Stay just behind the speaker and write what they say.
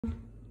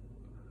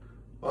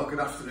Well, good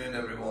afternoon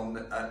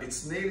everyone.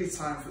 It's nearly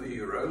time for the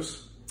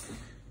Euros.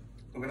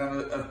 We're going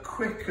to have a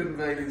quick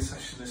unveiling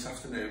session this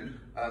afternoon,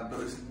 but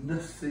there's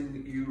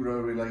nothing Euro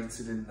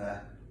related in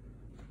there.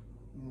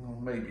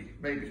 Maybe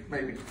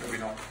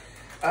not.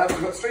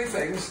 We've got three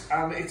things,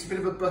 and it's a bit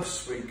of a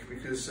bus week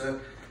because you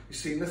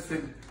see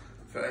nothing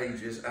for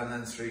ages and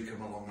then three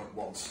come along at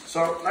once.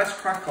 So let's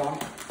crack on.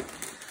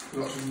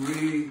 We've got some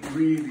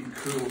really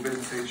cool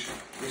vintage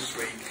this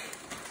week.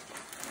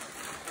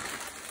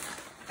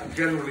 And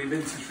generally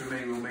vintage for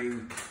me will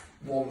mean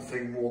one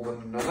thing more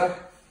than another,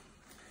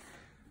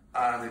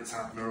 and it's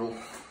Admiral.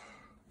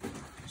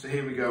 So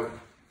here we go,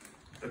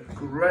 a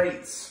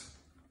great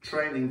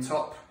training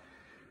top.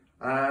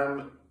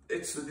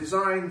 It's the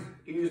design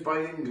used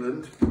by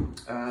England,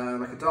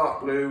 like a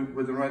dark blue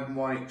with the red and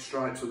white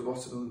stripes at the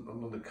bottom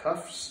and on the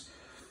cuffs,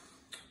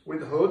 with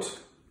the hood,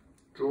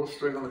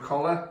 drawstring on the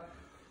collar.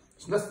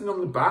 There's nothing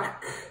on the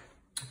back,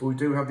 but we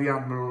do have the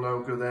Admiral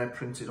logo there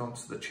printed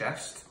onto the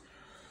chest.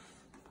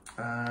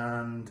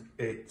 And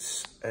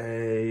it's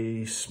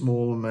a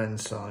small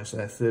men's size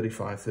there,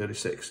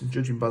 35-36, and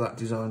judging by that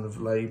design of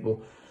the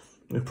label,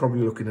 we're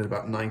probably looking at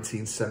about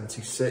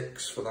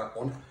 1976 for that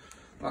one.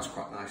 That's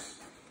quite nice.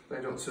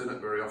 They don't turn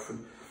up very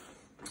often.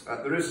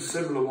 There is a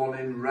similar one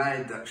in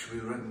red,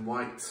 actually, red and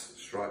white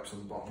stripes on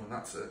the bottom, and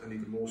that's an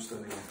even more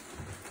stunning one.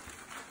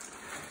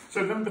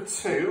 So number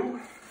two,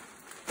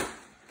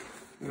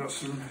 we've got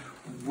some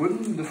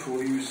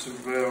wonderful use of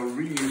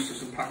reuse of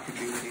some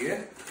packaging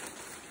here.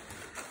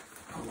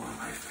 One of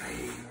my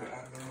favourite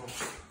Admiral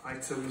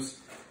items.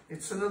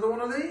 It's another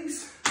one of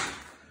these.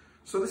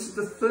 So this is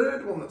the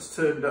third one that's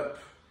turned up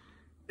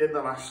in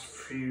the last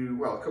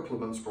a couple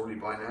of months probably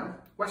by now.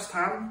 West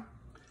Ham,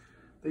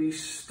 the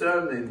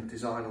stunning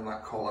design on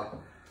that collar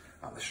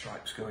and the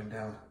stripes going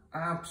down.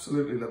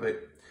 Absolutely love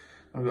it.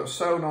 I've got a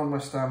sewn on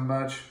West Ham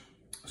badge,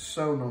 a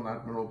sewn on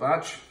Admiral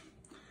badge.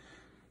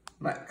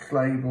 Neck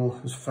label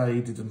has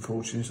faded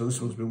unfortunately, so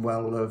this one's been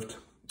well loved.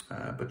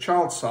 But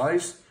child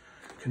size,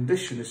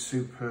 condition is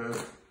superb,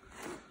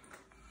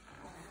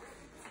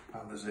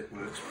 and the zip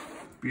works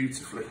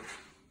beautifully,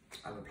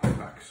 and the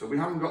playback. So we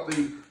haven't got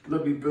the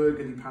lovely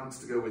burgundy pants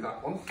to go with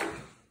that one.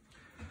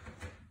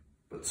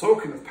 But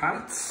talking of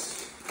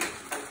pants,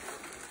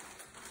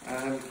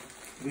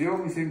 the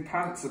only thing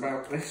pants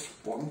about this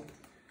one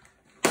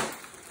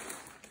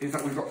is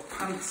that we've got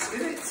pants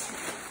in it.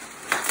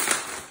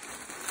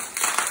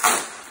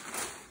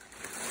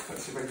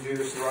 Let's see if I can do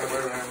this the right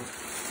way around.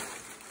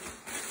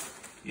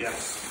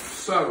 Yes.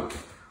 So,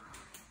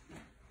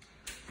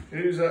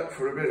 who's up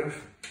for a bit of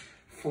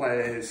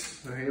flares?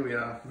 So here we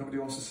are. Nobody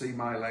wants to see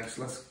my legs.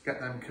 Let's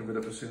get them covered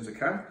up as soon as I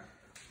can.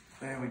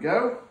 There we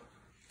go.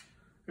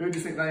 Who do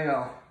you think they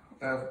are?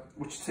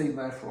 Which team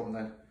they're from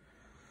then?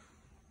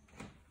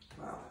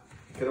 Well,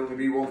 it can only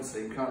be one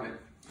team, can't it?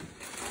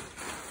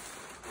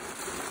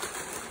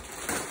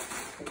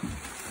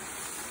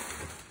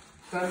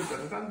 Dun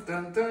dun dun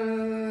dun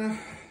dun.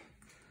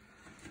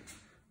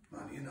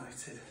 Man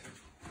United.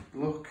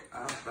 Look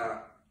at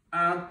that,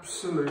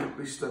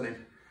 absolutely stunning.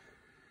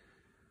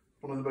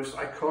 One of the most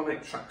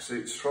iconic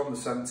tracksuits from the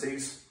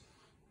 70s.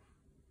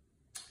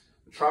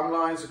 The tram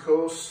lines, of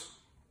course,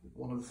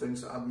 one of the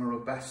things that Admiral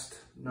are best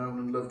known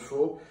and loved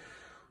for.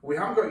 We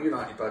haven't got a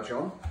United badge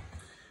on,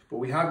 but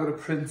we have got a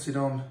printed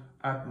on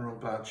Admiral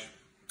badge.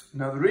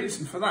 Now the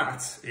reason for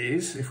that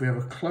is, if we have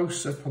a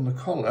close-up on the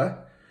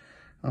collar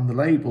and the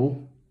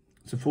label,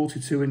 it's a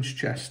 42-inch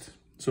chest,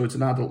 so it's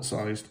an adult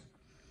sized.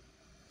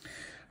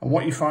 And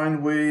what you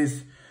find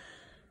with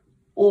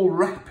all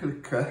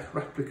replica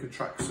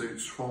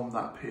tracksuits from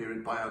that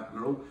period by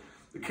Admiral,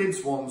 the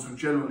kids' ones would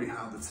generally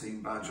have the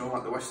team badge on,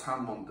 like the West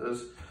Ham one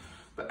does,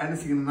 but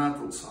anything in an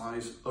adult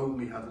size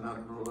only had an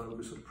Admiral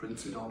logo sort of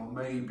printed on, or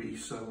maybe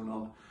sewn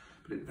on,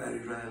 but it very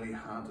rarely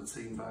had a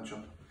team badge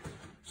on.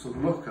 So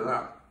look at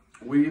that,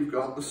 we've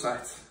got the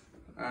set.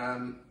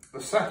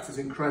 The set is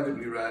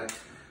incredibly rare,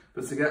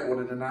 but to get one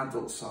in an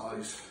adult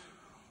size,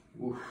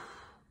 woof.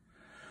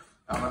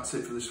 And that's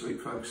it for this week,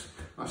 folks.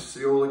 Nice to see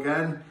you all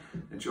again.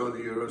 Enjoy the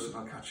Euros, and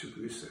I'll catch you with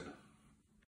you soon.